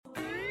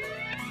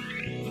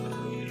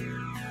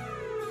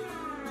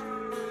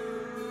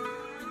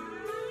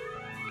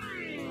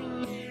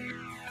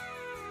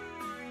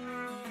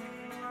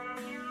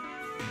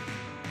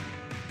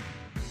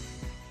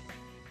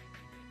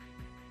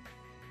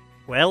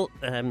Well,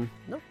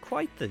 not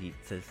quite the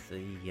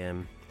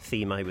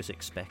theme I was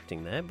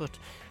expecting there, but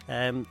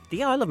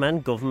the Isle of Man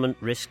government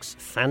risks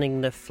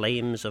fanning the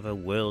flames of a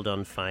world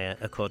on fire,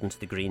 according to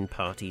the Green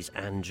Party's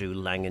Andrew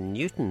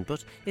Langan-Newton.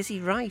 But is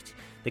he right?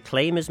 The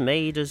claim is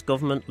made as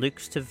government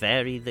looks to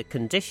vary the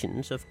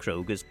conditions of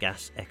Crogger's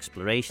gas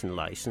exploration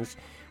licence,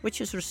 which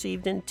has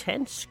received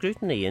intense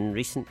scrutiny in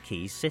recent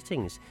Keys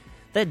sittings.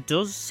 There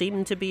does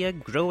seem to be a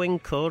growing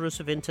chorus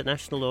of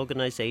international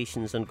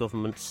organisations and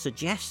governments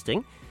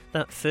suggesting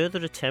that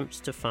further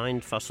attempts to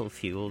find fossil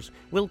fuels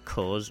will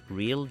cause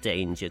real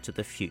danger to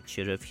the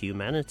future of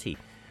humanity.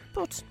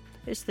 But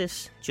is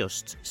this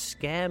just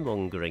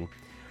scaremongering?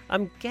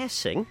 I'm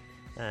guessing,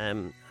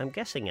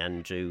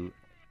 Andrew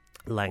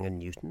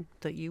Langan-Newton,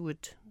 that you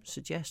would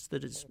suggest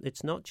that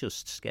it's not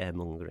just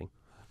scaremongering.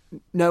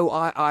 No,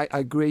 I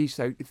agree.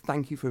 So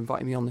thank you for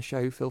inviting me on the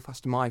show, Phil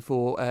Faster-My,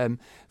 to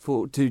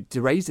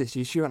raise this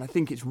issue. And I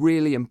think it's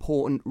really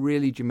important,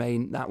 really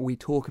germane, that we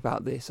talk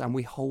about this and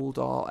we hold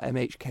our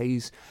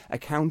MHKs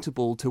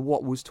accountable to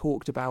what was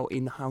talked about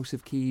in the House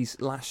of Keys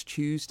last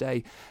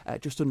Tuesday,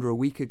 just under a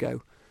week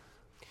ago.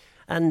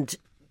 And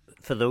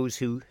for those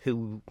who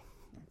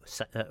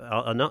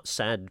are not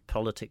sad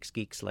politics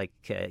geeks like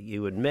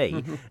you and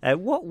me,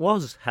 what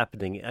was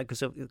happening?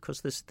 Because of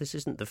course this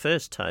isn't the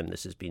first time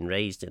this has been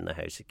raised in the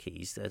House of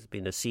Keys. There's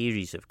been a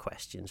series of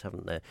questions,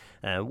 haven't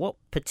there? What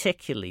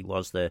particularly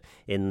was there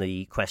in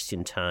the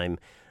question time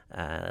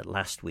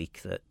last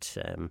week that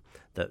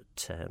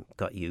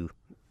got you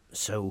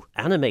so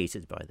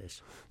animated by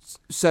this?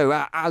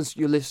 So, as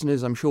your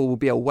listeners, I'm sure, will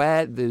be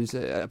aware, there's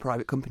a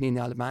private company in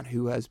the Isle of Man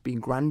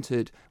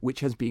which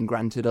has been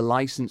granted a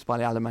licence by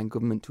the Isle of Man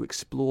government to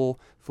explore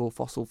for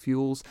fossil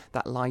fuels.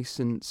 That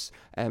licence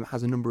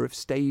has a number of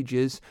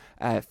phases,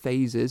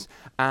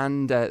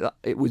 and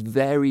it was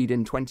varied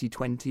in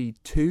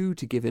 2022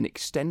 to give an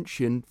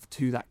extension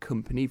to that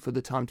company for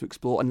the time to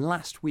explore. And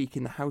last week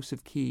in the House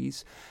of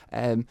Keys,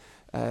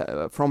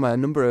 from a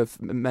number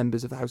of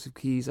members of the House of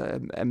Keys,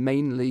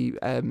 mainly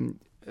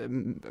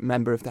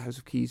member of the House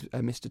of Keys,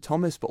 Mr.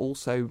 Thomas, but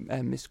also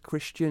Miss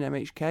Christian,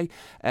 MHK.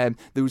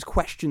 There was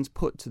questions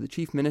put to the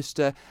Chief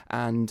Minister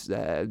and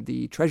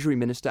the Treasury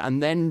Minister,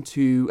 and then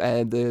to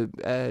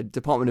the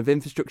Department of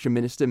Infrastructure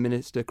Minister,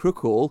 Minister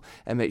Crookall,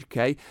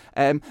 MHK,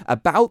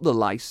 about the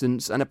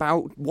licence and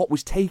about what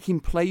was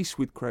taking place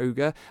with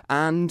Crogger,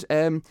 and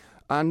there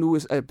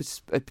was a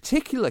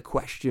particular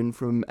question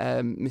from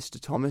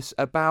Mr. Thomas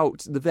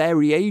about the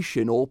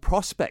variation or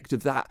prospect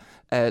of that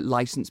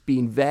licence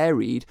being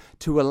varied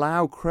to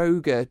allow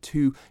Crogger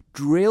to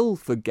drill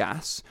for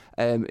gas,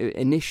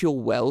 initial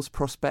wells,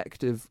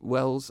 prospecting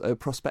wells, I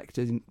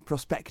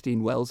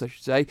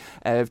should say,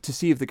 to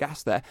see if the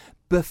gas there,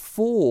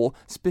 before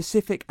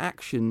specific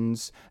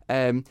actions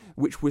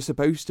which were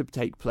supposed to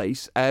take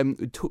place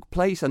took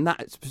place, and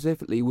that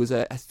specifically was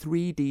a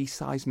 3D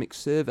seismic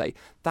survey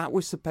that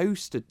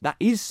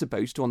is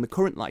supposed to on the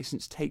current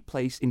licence take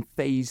place in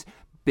phase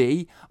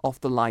B of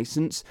the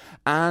licence.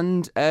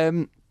 And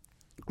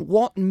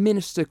what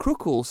Minister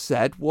Crookall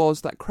said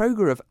was that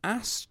Crogger have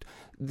asked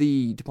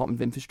the Department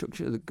of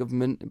Infrastructure, the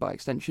government by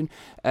extension,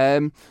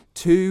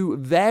 to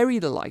vary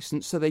the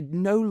licence so they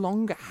no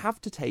longer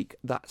have to take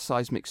that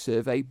seismic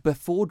survey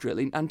before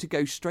drilling and to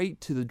go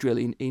straight to the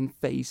drilling in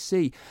Phase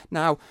C.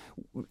 Now,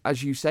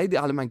 as you say, the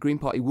Isle of Man Green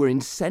Party were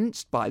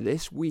incensed by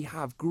this. We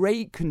have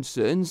great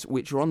concerns,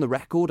 which are on the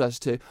record, as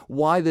to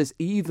why there's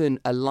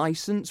even a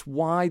licence,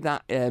 why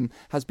that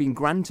has been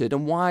granted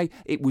and why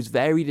it was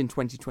varied in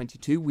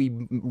 2022. We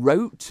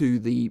wrote to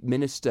the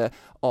Minister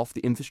of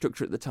the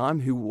Infrastructure at the time,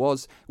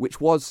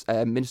 which was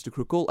Minister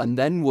Crookall, and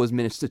then was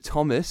Minister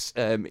Thomas,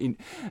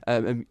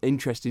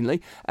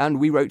 interestingly. And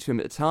we wrote to him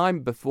at the time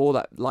before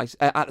that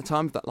at the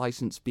time of that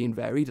licence being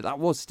varied. That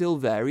was still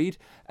varied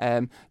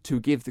to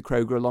give the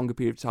Crogger a longer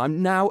period of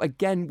time. Now,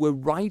 again, we're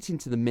writing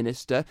to the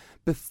Minister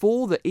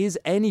before there is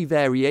any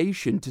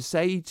variation to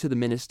say to the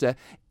Minister,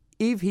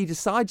 if he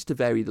decides to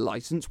vary the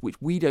licence,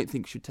 which we don't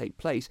think should take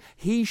place,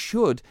 he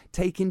should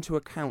take into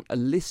account a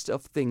list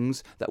of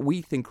things that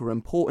we think are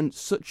important,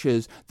 such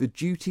as the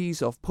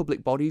duties of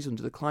public bodies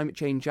under the Climate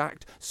Change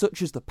Act,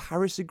 such as the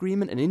Paris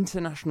Agreement, an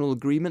international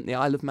agreement the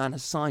Isle of Man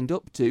has signed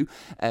up to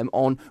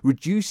on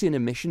reducing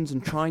emissions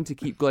and trying to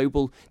keep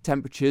global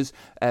temperatures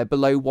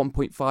below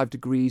 1.5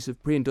 degrees of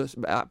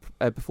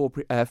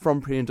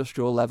from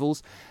pre-industrial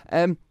levels.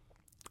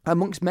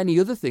 Amongst many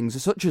other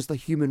things, such as the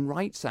Human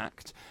Rights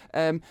Act.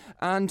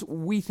 And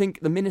we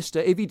think the Minister,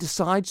 if he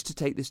decides to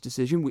take this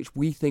decision, which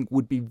we think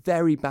would be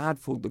very bad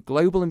for the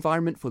global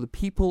environment, for the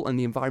people and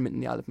the environment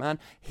in the Isle of Man,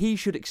 he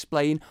should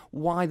explain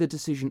why the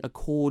decision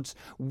accords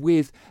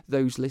with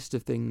those list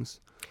of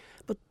things.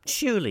 But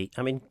surely,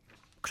 I mean,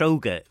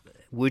 Crogger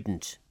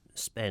wouldn't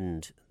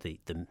spend the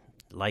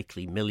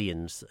likely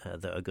millions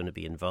that are going to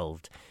be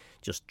involved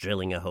just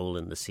drilling a hole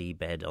in the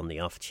seabed on the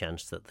off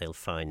chance that they'll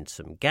find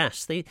some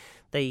gas. They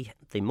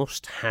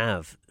must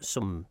have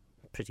some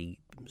pretty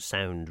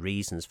sound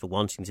reasons for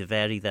wanting to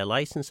vary their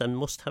licence and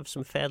must have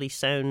some fairly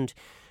sound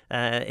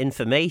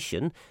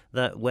information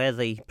that where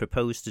they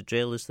propose to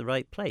drill is the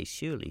right place,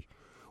 surely.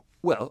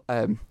 Well,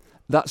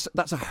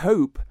 that's a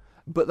hope.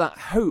 But that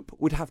hope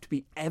would have to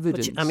be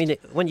evidenced. But, I mean,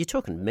 when you're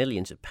talking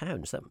millions of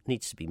pounds, that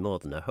needs to be more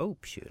than a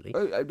hope, surely.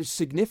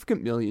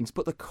 Significant millions,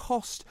 but the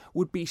cost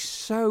would be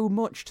so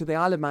much to the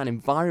Isle of Man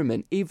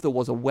environment if there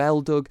was a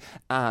well dug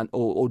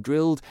or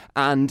drilled,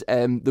 and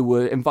there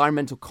were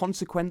environmental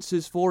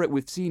consequences for it.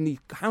 We've seen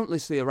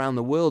countlessly around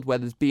the world where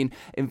there's been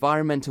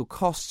environmental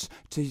costs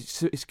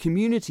to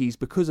communities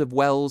because of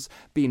wells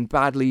being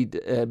badly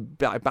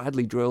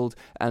drilled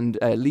and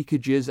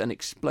leakages and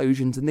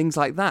explosions and things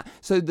like that.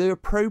 So the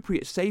appropriate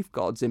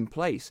safeguards in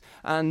place,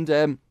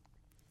 and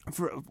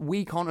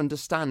we can't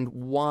understand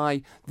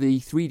why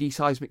the 3D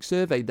seismic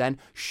survey then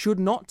should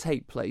not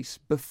take place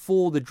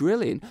before the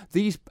drilling.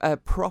 These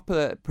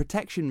proper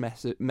protection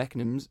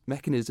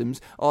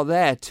mechanisms are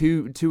there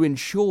to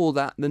ensure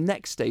that the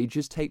next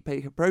stages take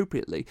place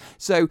appropriately.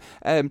 So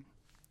it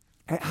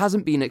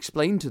hasn't been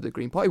explained to the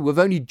Green Party. We've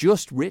only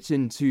just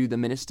written to the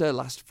Minister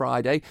last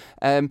Friday,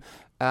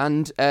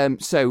 and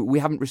so we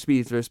haven't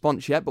received a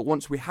response yet, but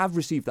once we have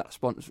received that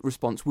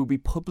response, we'll be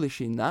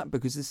publishing that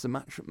because this is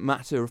a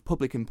matter of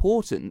public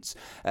importance.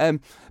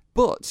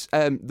 But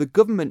the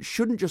government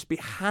shouldn't just be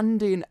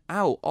handing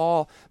out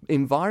our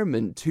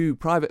environment to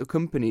private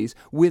companies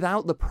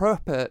without the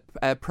proper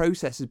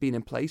processes being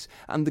in place.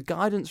 And the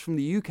guidance from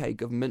the UK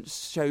government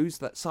shows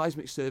that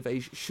seismic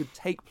surveys should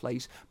take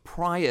place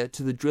prior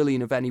to the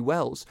drilling of any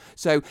wells.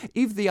 So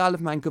if the Isle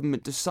of Man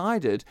government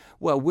decided,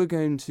 well, we're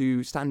going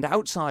to stand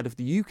outside of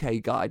the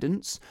UK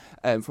guidance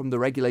from the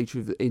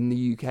regulator in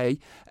the UK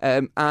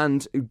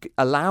and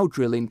allow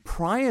drilling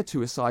prior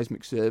to a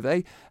seismic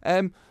survey,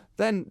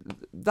 then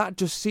that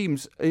just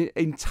seems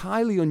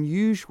entirely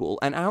unusual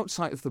and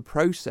outside of the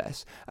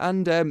process,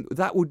 and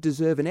that would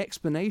deserve an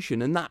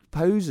explanation, and that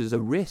poses a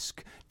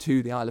risk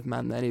to the Isle of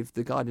Man then if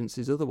the guidance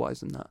is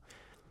otherwise than that.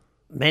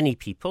 Many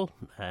people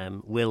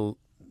will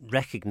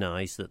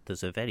recognise that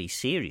there's a very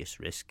serious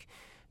risk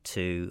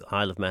to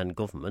Isle of Man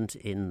government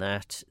in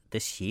that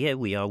this year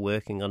we are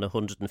working on a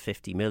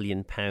 £150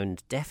 million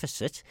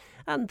deficit,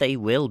 and they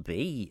will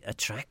be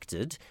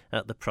attracted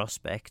at the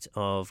prospect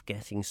of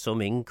getting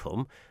some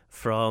income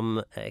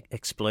from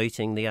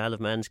exploiting the Isle of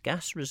Man's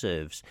gas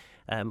reserves.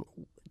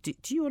 Do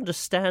you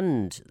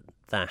understand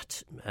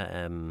that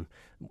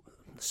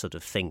sort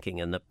of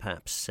thinking, and that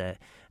perhaps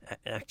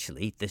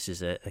actually this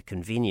is a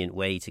convenient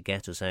way to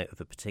get us out of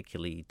a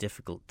particularly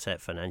difficult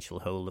financial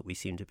hole that we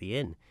seem to be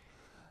in?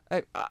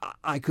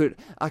 I could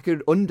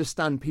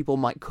understand people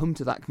might come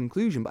to that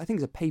conclusion, but I think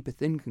it's a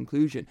paper-thin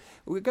conclusion.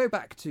 We go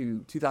back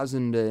to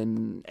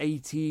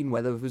 2018,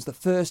 where there was the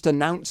first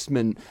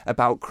announcement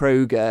about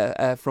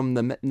Crogga from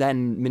the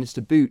then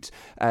Minister Boot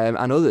and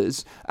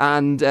others,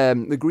 and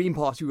the Green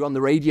Party were on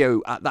the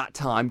radio at that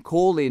time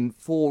calling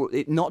for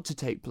it not to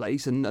take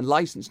place and a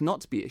licence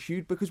not to be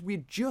issued, because we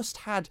had just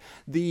had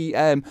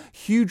the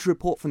huge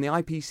report from the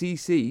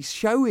IPCC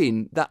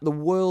showing that the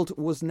world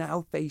was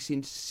now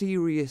facing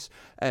serious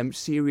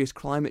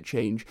climate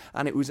change,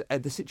 and it was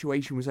the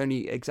situation was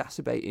only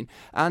exacerbating.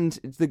 And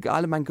the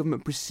Isle of Man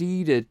government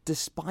proceeded,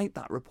 despite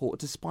that report,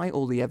 despite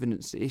all the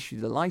evidence, to issue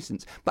the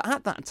licence. But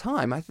at that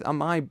time,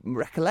 my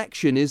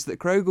recollection is that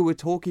Crogga were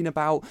talking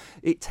about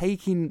it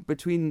taking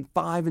between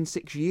 5 and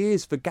 6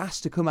 years for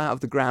gas to come out of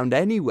the ground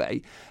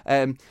anyway,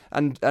 and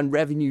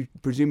revenue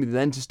presumably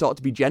then to start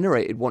to be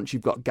generated once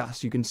you've got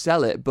gas, you can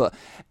sell it. But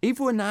if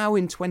we're now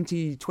in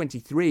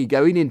 2023,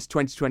 going into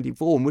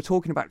 2024, and we're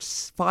talking about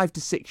 5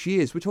 to 6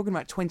 years, we're talking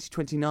about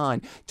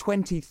 2029,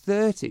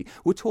 2030.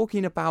 We're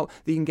talking about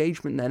the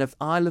engagement then of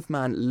Isle of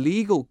Man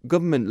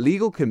government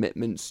legal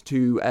commitments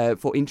to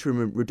for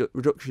interim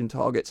reduction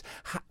targets.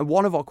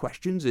 One of our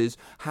questions is,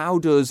 how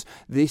does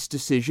this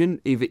decision,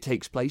 if it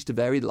takes place to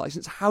vary the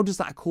licence, how does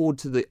that accord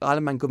to the Isle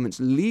of Man government's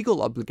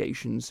legal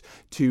obligations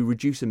to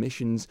reduce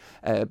emissions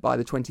by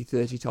the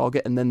 2030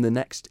 target and then the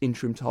next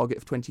interim target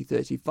of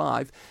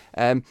 2035?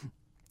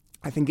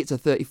 I think it's a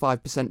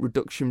 35%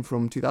 reduction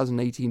from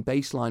 2018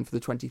 baseline for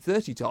the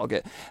 2030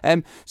 target.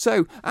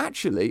 So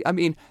actually, I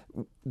mean,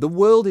 the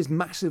world is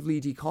massively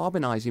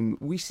decarbonising.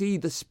 We see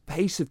the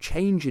pace of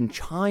change in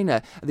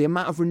China, the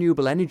amount of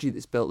renewable energy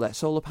that's built there,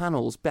 solar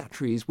panels,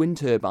 batteries, wind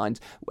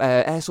turbines,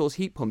 air source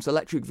heat pumps,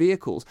 electric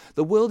vehicles.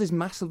 The world is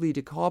massively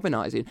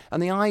decarbonising.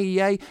 And the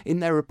IEA,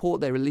 in their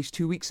report they released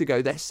 2 weeks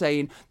ago, they're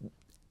saying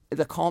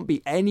there can't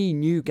be any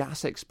new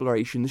gas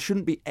exploration. There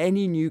shouldn't be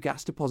any new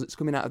gas deposits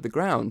coming out of the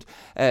ground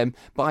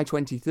by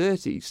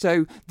 2030.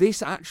 So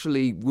this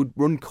actually would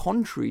run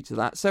contrary to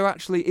that. So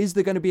actually, is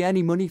there going to be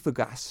any money for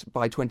gas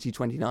by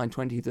 2029,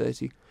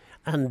 2030?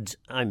 And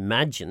I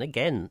imagine,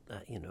 again,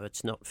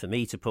 it's not for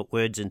me to put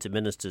words into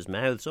ministers'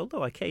 mouths,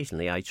 although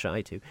occasionally I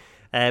try to.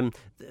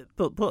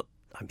 But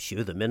I'm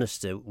sure the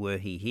minister, were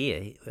he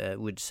here,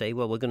 would say,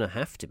 well, we're going to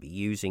have to be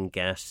using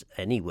gas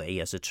anyway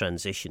as a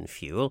transition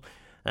fuel.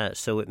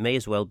 So it may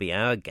as well be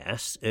our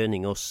gas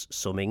earning us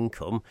some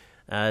income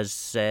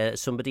as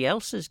somebody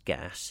else's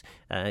gas.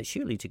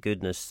 Surely to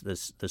goodness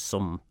there's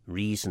some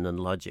reason and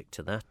logic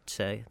to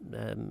that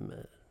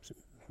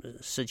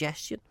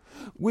suggestion?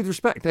 With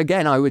respect,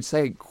 again, I would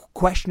say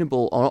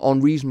questionable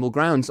on reasonable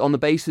grounds, on the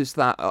basis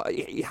that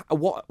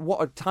what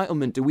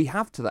entitlement do we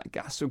have to that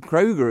gas? So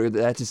Kroger are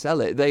there to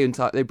sell it. They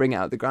bring it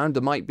out of the ground.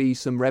 There might be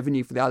some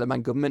revenue for the Isle of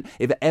Man government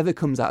if it ever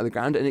comes out of the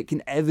ground and it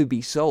can ever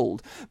be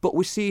sold. But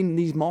we're seeing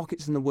these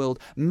markets in the world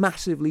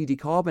massively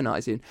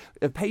decarbonising.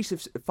 A pace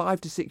of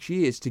 5 to 6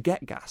 years to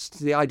get gas,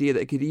 to the idea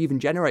that it could even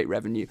generate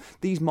revenue.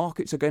 These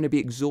markets are going to be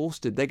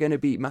exhausted. They're going to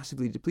be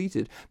massively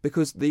depleted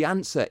because the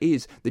answer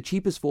is the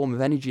cheapest form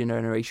of energy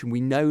generation we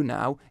know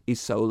now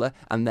is solar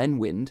and then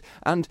wind.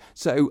 And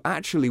so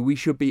actually we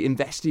should be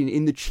investing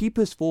in the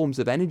cheapest forms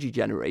of energy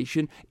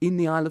generation in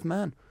the Isle of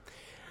Man.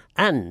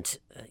 And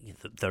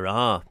there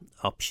are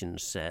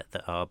options that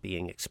are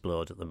being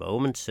explored at the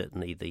moment.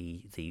 Certainly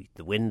the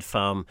wind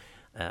farm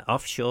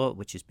offshore,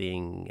 which is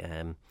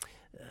being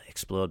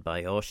explored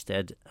by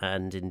Ørsted,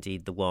 and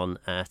indeed the one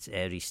at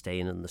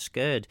Eiristein and the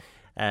Skird.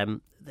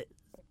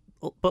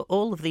 But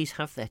all of these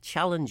have their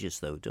challenges,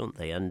 though, don't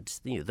they? And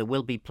there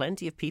will be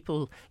plenty of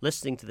people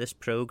listening to this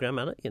programme.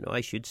 And I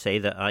should say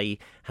that I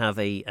have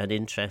an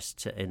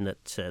interest in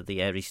that the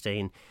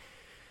Eiristein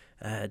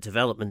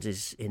development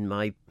is in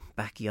my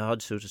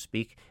backyard, so to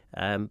speak.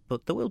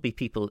 But there will be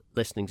people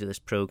listening to this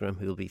programme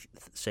who will be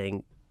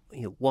saying,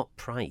 what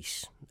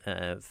price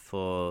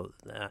for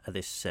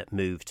this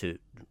move to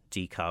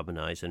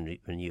decarbonise and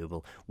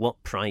renewable?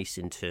 What price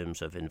in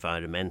terms of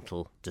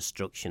environmental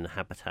destruction,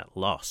 habitat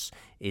loss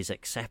is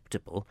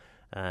acceptable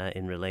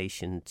in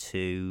relation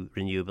to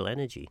renewable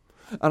energy?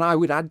 And I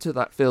would add to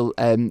that, Phil,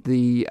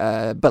 the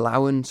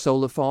Balawan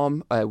solar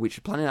farm,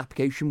 which planning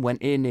application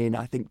went in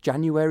I think,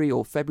 January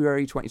or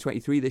February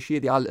 2023 this year.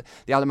 The Isle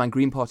of Man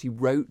Green Party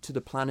wrote to the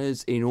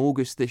planners in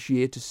August this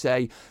year to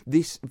say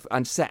this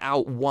and set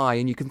out why,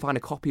 and you can find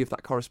a copy of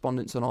that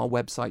correspondence on our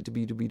website,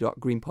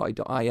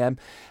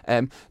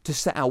 www.greenparty.im, to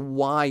set out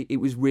why it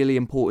was really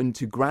important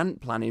to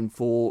grant planning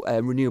for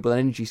renewable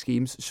energy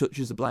schemes, such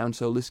as the Balawan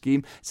solar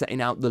scheme,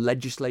 setting out the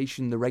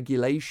legislation, the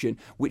regulation,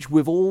 which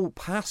we've all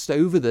passed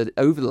over the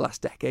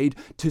last decade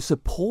to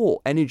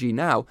support energy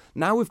now.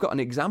 Now we've got an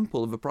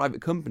example of a private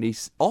company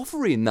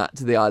offering that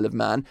to the Isle of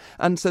Man,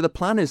 and so the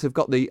planners have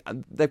got the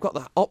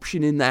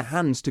option in their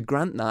hands to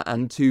grant that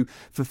and to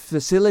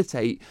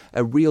facilitate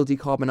a real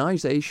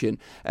decarbonisation.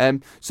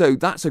 So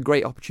that's a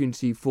great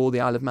opportunity for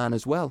the Isle of Man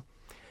as well.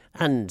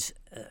 And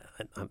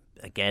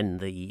again,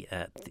 the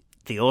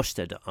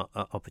Ørsted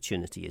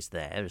opportunity is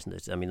there, isn't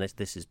it? I mean,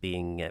 this is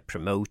being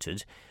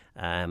promoted.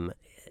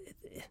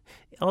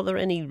 Are there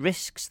any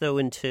risks, though,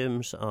 in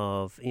terms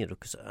of,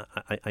 because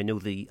I know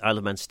the Isle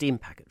of Man Steam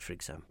Packet, for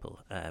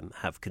example,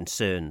 have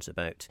concerns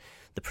about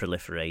the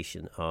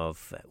proliferation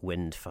of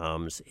wind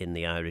farms in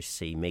the Irish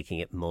Sea, making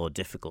it more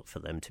difficult for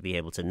them to be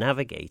able to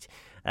navigate.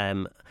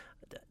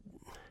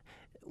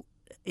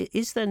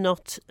 Is there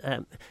not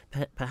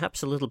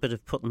perhaps a little bit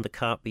of putting the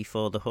cart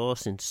before the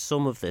horse in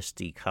some of this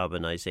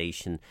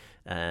decarbonisation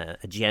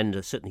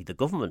agenda, certainly the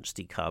government's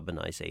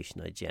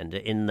decarbonisation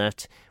agenda, in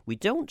that we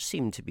don't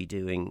seem to be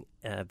doing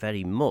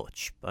very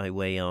much by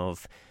way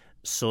of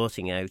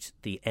sorting out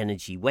the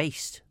energy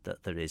waste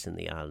that there is in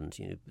the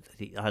island?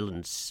 The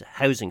island's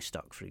housing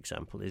stock, for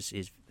example,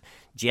 is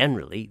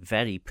generally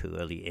very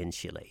poorly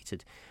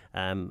insulated.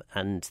 And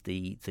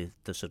the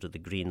sort of the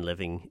Green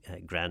Living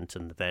grant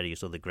and the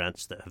various other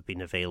grants that have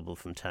been available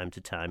from time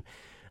to time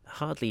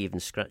hardly even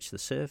scratch the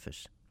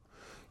surface.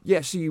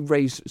 Yes, so you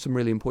raised some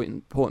really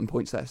important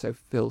points there, so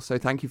Phil, so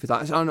thank you for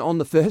that. On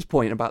the first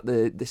point about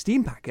the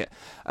steam packet,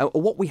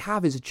 what we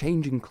have is a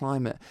changing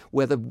climate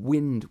where the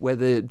wind, where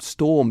the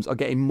storms are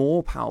getting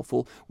more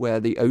powerful, where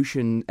the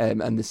ocean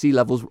and the sea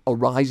levels are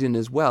rising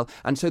as well.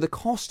 And so the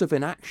cost of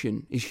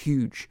inaction is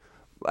huge.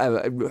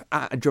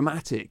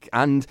 Dramatic,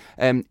 and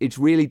it's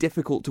really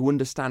difficult to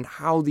understand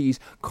how these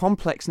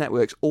complex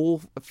networks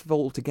all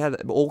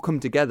come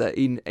together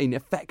in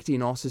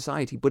affecting our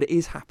society. But it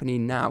is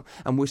happening now,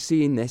 and we're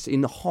seeing this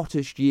in the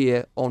hottest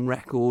year on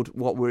record.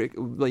 What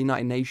the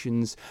United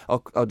Nations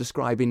are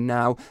describing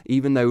now,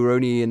 even though we're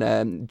only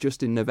in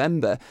just in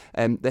November,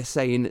 they're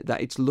saying that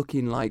it's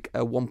looking like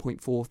a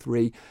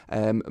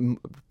 1.43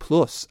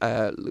 plus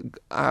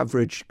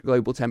average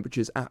global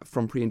temperatures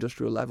from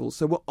pre-industrial levels.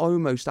 So we're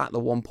almost at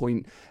the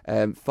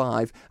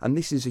 1.5, and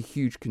this is a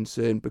huge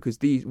concern because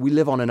we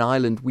live on an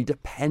island. We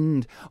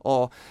depend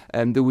on.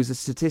 There was a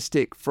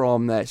statistic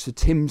from Sir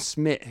Tim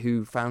Smith,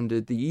 who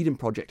founded the Eden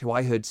Project, who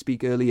I heard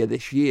speak earlier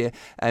this year.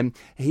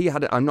 He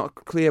had. I'm not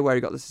clear where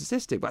he got the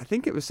statistic, but I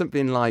think it was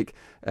something like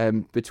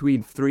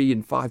between 3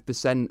 and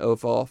 5%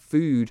 of our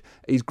food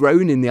is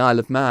grown in the Isle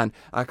of Man.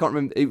 I can't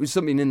remember. It was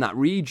something in that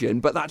region,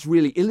 but that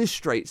really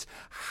illustrates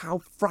how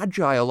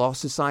fragile our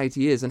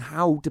society is and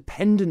how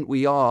dependent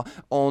we are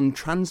on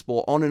transport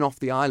transport on and off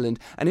the island.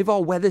 And if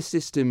our weather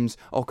systems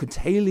are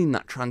curtailing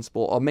that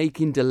transport, are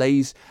making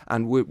delays,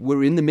 and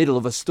we're in the middle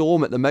of a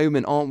storm at the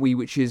moment, aren't we,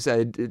 which is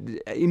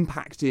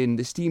impacting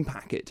the steam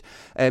packet.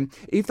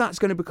 If that's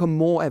going to become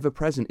more ever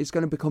present, it's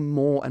going to become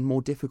more and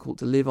more difficult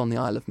to live on the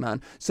Isle of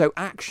Man. So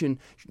action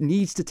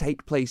needs to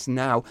take place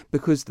now,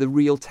 because the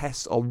real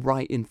tests are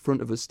right in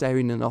front of us,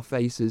 staring in our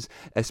faces,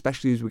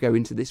 especially as we go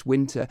into this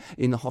winter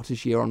in the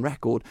hottest year on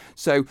record.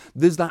 So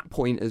there's that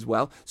point as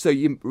well. So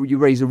you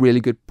raise a really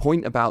good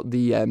point about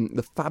the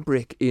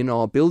fabric in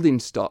our building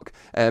stock.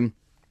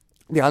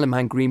 The Isle of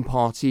Man Green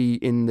Party,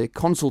 in the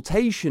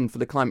consultation for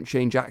the Climate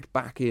Change Act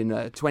back in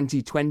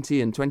 2020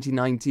 and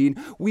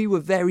 2019, we were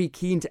very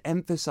keen to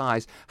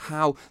emphasise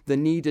how there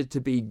needed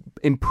to be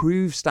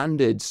improved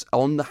standards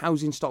on the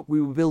housing stock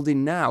we were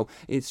building now.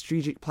 Its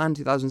Strategic Plan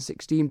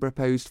 2016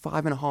 proposed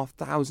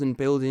 5,500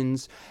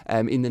 buildings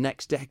in the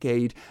next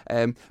decade,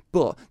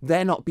 but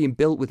they're not being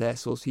built with air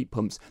source heat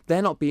pumps.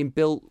 They're not being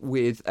built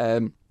with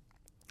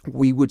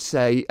we would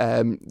say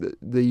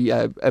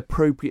the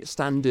appropriate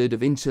standard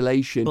of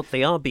insulation. But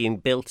they are being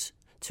built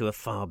to a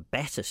far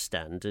better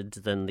standard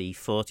than the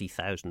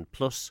 40,000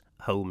 plus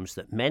homes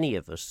that many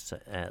of us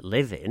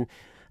live in,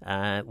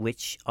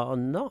 which are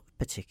not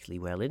particularly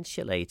well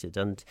insulated.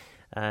 And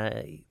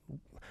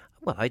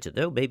well, I don't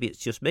know, maybe it's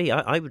just me.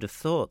 I would have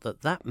thought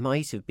that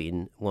might have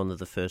been one of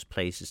the first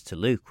places to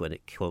look when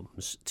it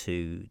comes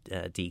to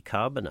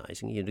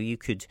decarbonising. You know, you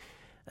could,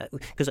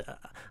 because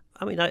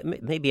I mean,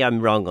 maybe I'm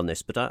wrong on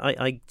this, but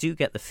I do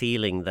get the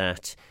feeling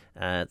that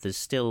there's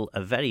still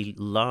a very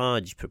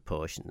large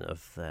proportion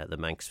of the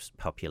Manx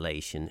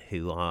population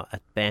who are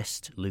at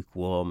best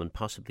lukewarm and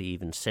possibly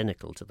even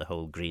cynical to the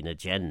whole green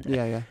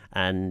agenda,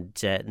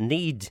 and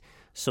need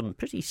some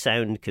pretty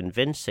sound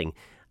convincing.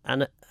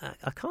 And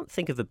I can't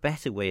think of a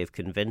better way of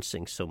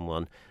convincing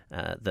someone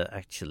that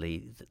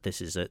actually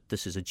this is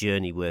a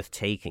journey worth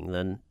taking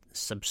than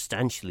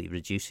substantially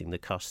reducing the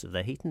cost of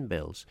their heating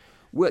bills.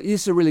 Well,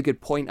 this is a really good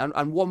point.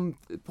 And one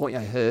point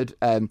I heard,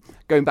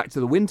 going back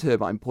to the wind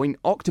turbine point,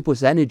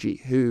 Octopus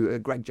Energy,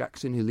 Greg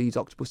Jackson, who leads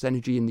Octopus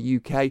Energy in the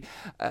UK,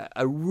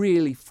 a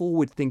really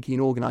forward-thinking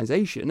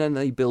organisation, and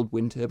they build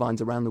wind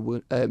turbines around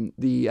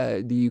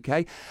the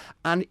UK.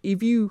 And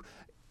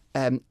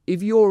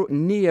if you're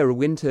near a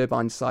wind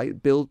turbine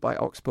site built by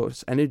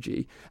Octopus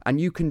Energy and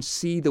you can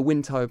see the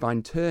wind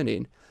turbine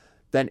turning,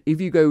 then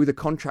if you go with a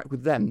contract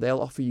with them,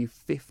 they'll offer you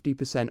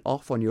 50%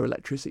 off on your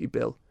electricity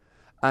bill.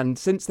 And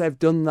since they've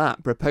done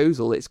that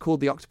proposal, it's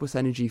called the Octopus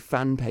Energy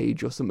fan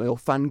page or something, or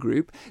fan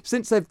group.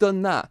 Since they've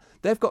done that,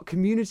 they've got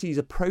communities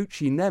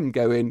approaching them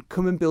going,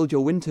 come and build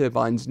your wind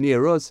turbines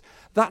near us.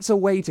 That's a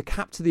way to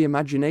capture the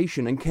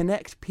imagination and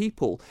connect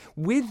people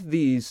with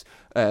these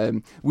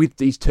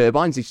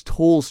turbines, these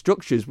tall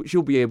structures, which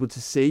you'll be able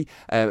to see,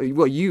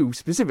 well, you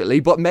specifically,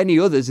 but many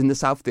others in the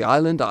south of the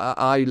island.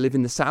 I live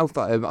in the south.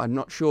 I'm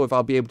not sure if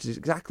I'll be able to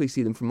exactly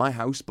see them from my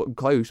house, but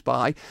close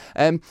by.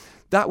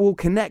 That will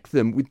connect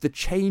them with the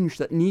change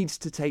that needs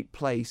to take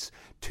place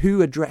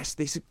to address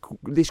this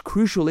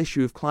crucial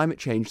issue of climate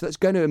change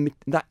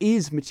that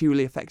is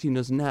materially affecting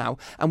us now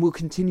and will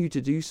continue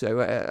to do so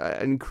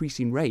at an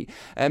increasing rate.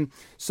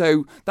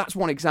 So that's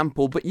one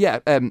example. But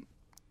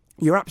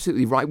you're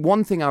absolutely right.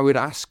 One thing I would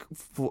ask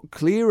for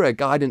clearer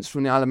guidance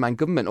from the Isle of Man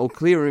government, or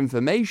clearer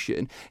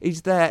information,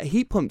 is their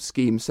heat pump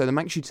scheme. So the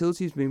Manx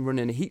Utilities have been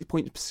running a heat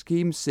pump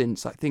scheme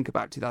since, I think,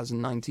 about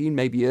 2019,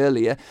 maybe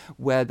earlier,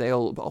 where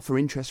they'll offer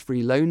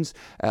interest-free loans.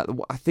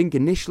 I think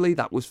initially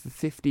that was for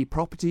 50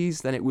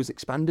 properties. Then it was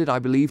expanded, I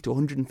believe, to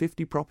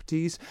 150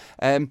 properties.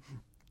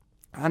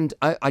 And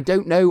I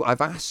don't know.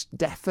 I've asked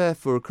DEFRA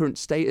for a current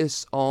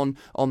status on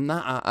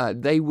that.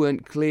 They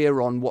weren't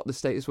clear on what the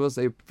status was.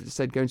 They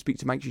said go and speak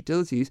to Manx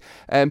Utilities,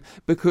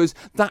 because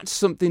that's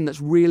something that's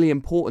really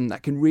important,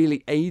 that can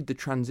really aid the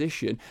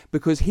transition,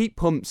 because heat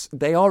pumps,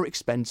 they are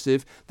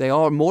expensive. They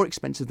are more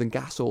expensive than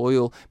gas or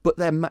oil, but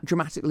they're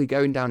dramatically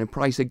going down in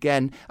price.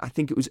 Again, I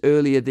think it was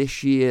earlier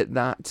this year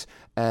that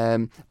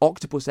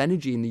Octopus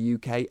Energy in the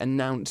UK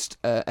announced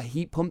a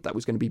heat pump that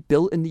was going to be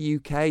built in the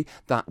UK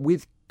that,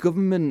 with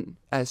government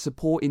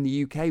support in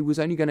the UK, was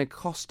only going to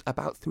cost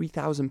about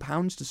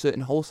 £3,000 to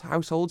certain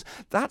households.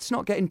 That's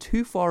not getting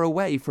too far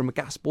away from a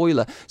gas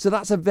boiler. So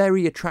that's a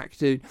very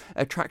attractive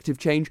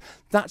change.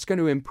 That's going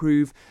to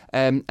improve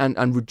and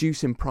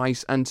reduce in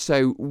price. And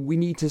so we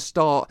need to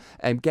start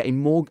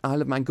getting more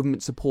Isle of Man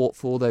government support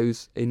for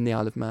those in the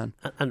Isle of Man.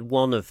 And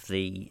one of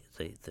the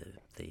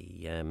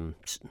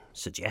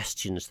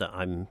suggestions that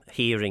I'm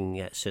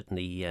hearing,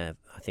 certainly I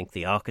think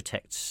the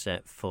Architects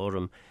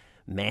Forum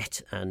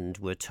met and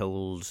were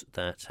told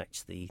that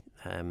actually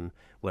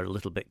we're a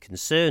little bit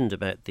concerned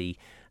about the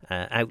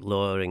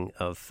outlawing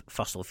of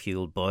fossil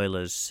fuel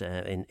boilers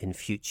in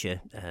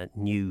future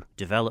new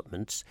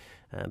developments.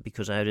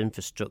 because our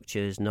infrastructure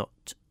is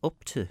not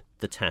up to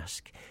the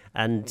task.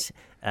 And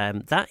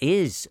that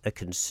is a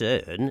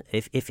concern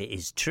if it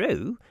is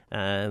true.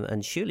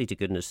 And surely, to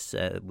goodness,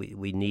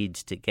 we need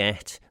to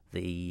get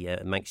the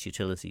Manx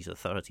Utilities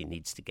Authority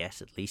needs to get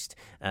at least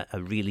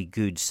a really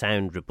good,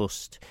 sound,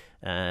 robust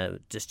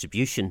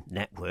distribution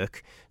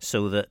network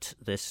so that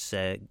this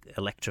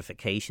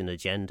electrification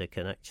agenda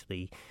can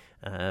actually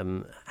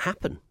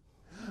happen.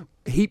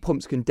 Heat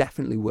pumps can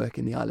definitely work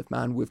in the Isle of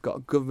Man. We've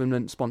got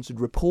government-sponsored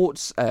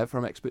reports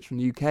from experts from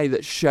the UK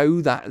that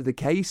show that the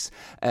case,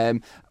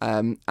 and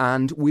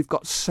we've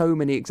got so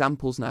many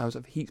examples now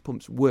of heat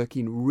pumps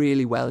working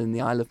really well in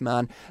the Isle of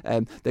Man.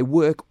 They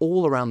work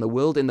all around the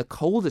world in the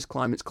coldest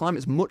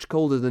climates much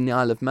colder than the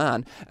Isle of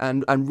Man,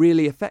 and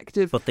really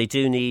effective. But they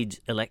do need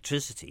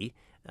electricity.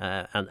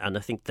 And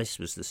I think this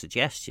was the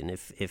suggestion.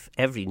 If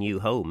every new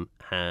home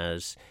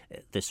has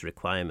this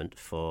requirement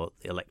for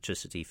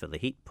electricity for the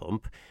heat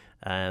pump,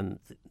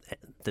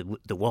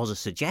 there was a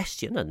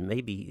suggestion, and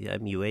maybe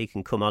MUA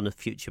can come on a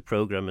future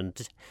programme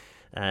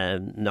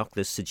and knock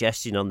this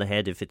suggestion on the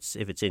head if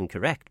it's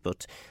incorrect.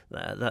 But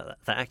that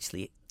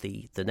actually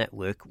the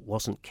network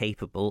wasn't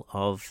capable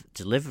of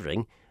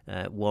delivering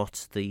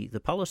what the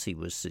policy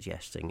was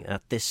suggesting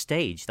at this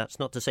stage. That's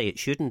not to say it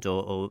shouldn't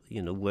or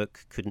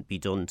work couldn't be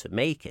done to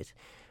make it.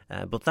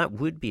 But that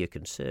would be a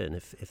concern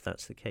if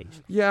that's the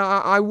case. Yeah,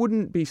 I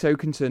wouldn't be so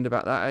concerned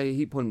about that.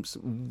 Heat pumps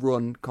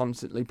run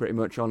constantly pretty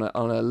much on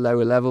a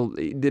lower level.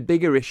 The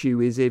bigger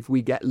issue is if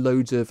we get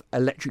loads of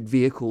electric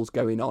vehicles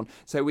going on.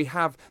 So we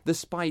have the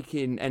spike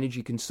in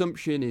energy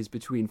consumption is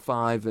between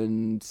 5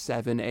 and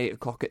 7, 8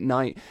 o'clock at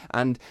night.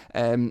 And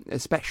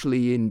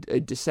especially in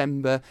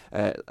December,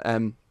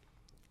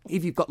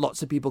 if you've got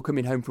lots of people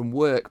coming home from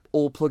work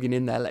all plugging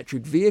in their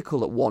electric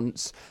vehicle at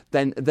once,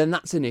 then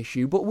that's an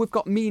issue. But we've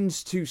got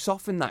means to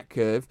soften that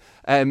curve,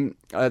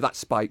 that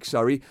spike,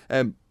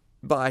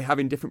 by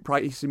having different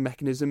pricing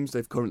mechanisms.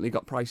 They've currently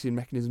got pricing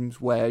mechanisms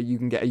where you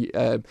can get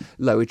a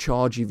lower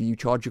charge if you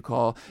charge your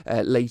car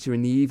later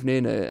in the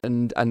evening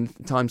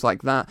and times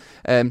like that.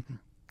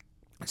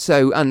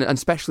 So, and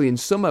especially in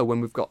summer when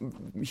we've got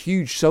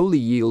huge solar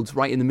yields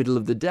right in the middle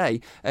of the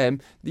day,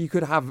 you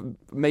could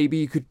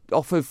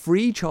offer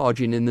free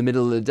charging in the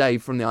middle of the day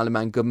from the Isle of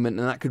Man government,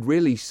 and that could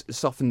really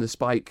soften the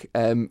spike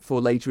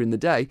for later in the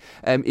day.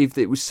 If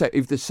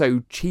they're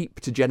so cheap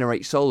to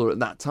generate solar at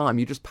that time,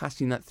 you're just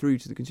passing that through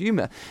to the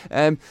consumer.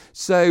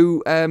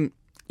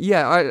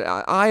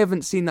 Yeah, I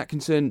haven't seen that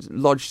concern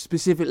lodged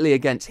specifically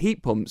against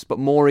heat pumps, but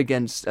more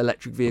against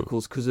electric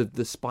vehicles because of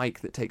the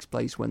spike that takes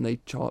place when they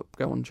go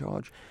on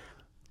charge.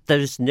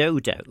 There's no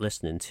doubt,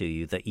 listening to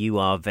you, that you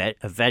are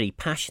a very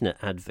passionate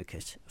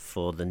advocate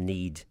for the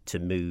need to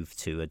move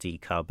to a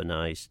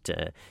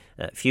decarbonised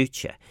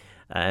future.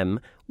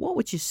 What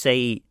would you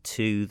say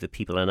to the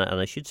people, and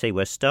I should say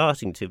we're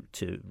starting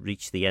to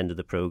reach the end of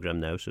the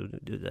programme now, so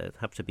I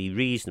have to be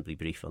reasonably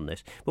brief on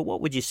this, but what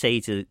would you say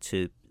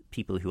to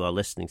people who are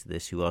listening to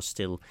this who are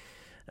still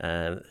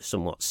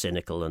somewhat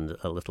cynical and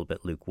a little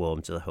bit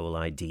lukewarm to the whole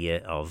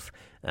idea of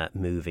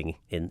moving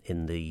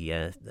in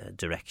the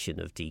direction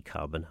of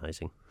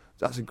decarbonising?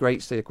 That's a great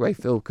segue,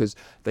 Phil, because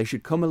they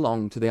should come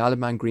along to the Isle of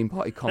Man Green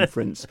Party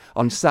conference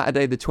on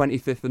Saturday, the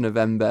 25th of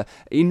November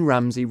in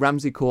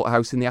Ramsey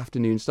Courthouse in the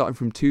afternoon, starting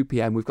from 2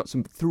 p.m. We've got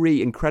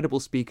 3 incredible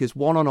speakers,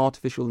 one on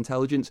artificial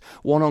intelligence,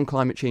 one on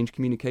climate change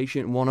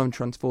communication, and one on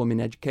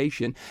transforming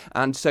education.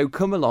 And so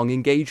come along,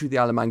 engage with the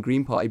Isle of Man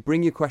Green Party,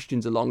 bring your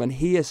questions along and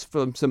hear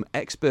from some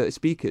expert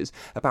speakers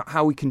about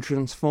how we can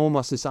transform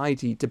our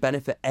society to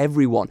benefit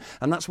everyone.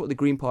 And that's what the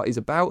Green Party is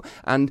about.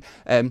 And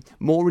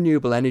more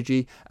renewable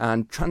energy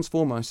and transform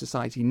our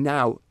society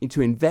now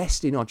to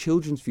invest in our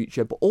children's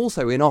future, but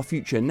also in our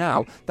future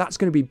now. That's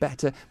going to be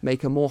better,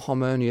 make a more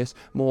harmonious,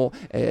 more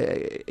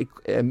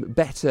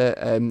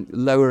better,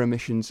 lower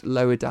emissions,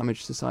 lower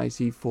damage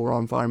society for our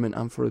environment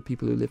and for the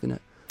people who live in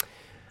it.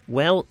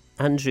 Well,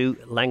 Andrew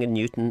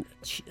Langan-Newton,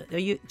 are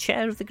you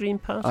chair of the Green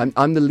Party?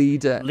 I'm the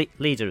leader.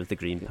 Leader of the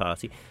Green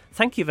Party.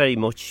 Thank you very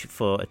much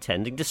for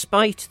attending.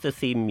 Despite the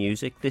theme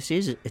music, this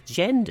is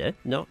agenda,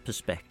 not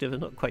perspective. I'm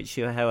not quite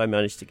sure how I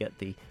managed to get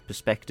the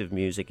perspective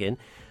music in,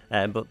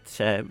 but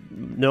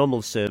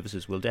normal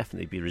services will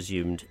definitely be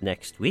resumed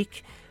next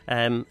week.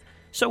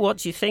 So what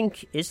do you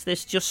think? Is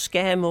this just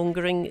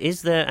scaremongering?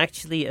 Is there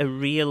actually a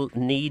real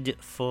need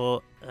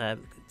for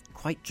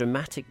quite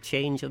dramatic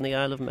change on the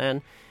Isle of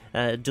Man?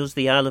 Does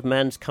the Isle of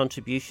Man's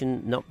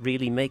contribution not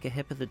really make a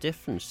hip of the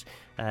difference?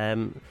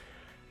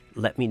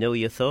 Let me know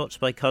your thoughts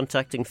by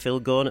contacting Phil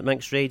Gorn at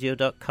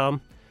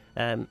manxradio.com.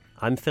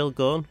 I'm Phil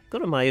Gorn. Go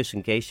to Myos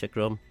and Geisha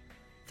Grum.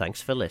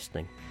 Thanks for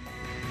listening.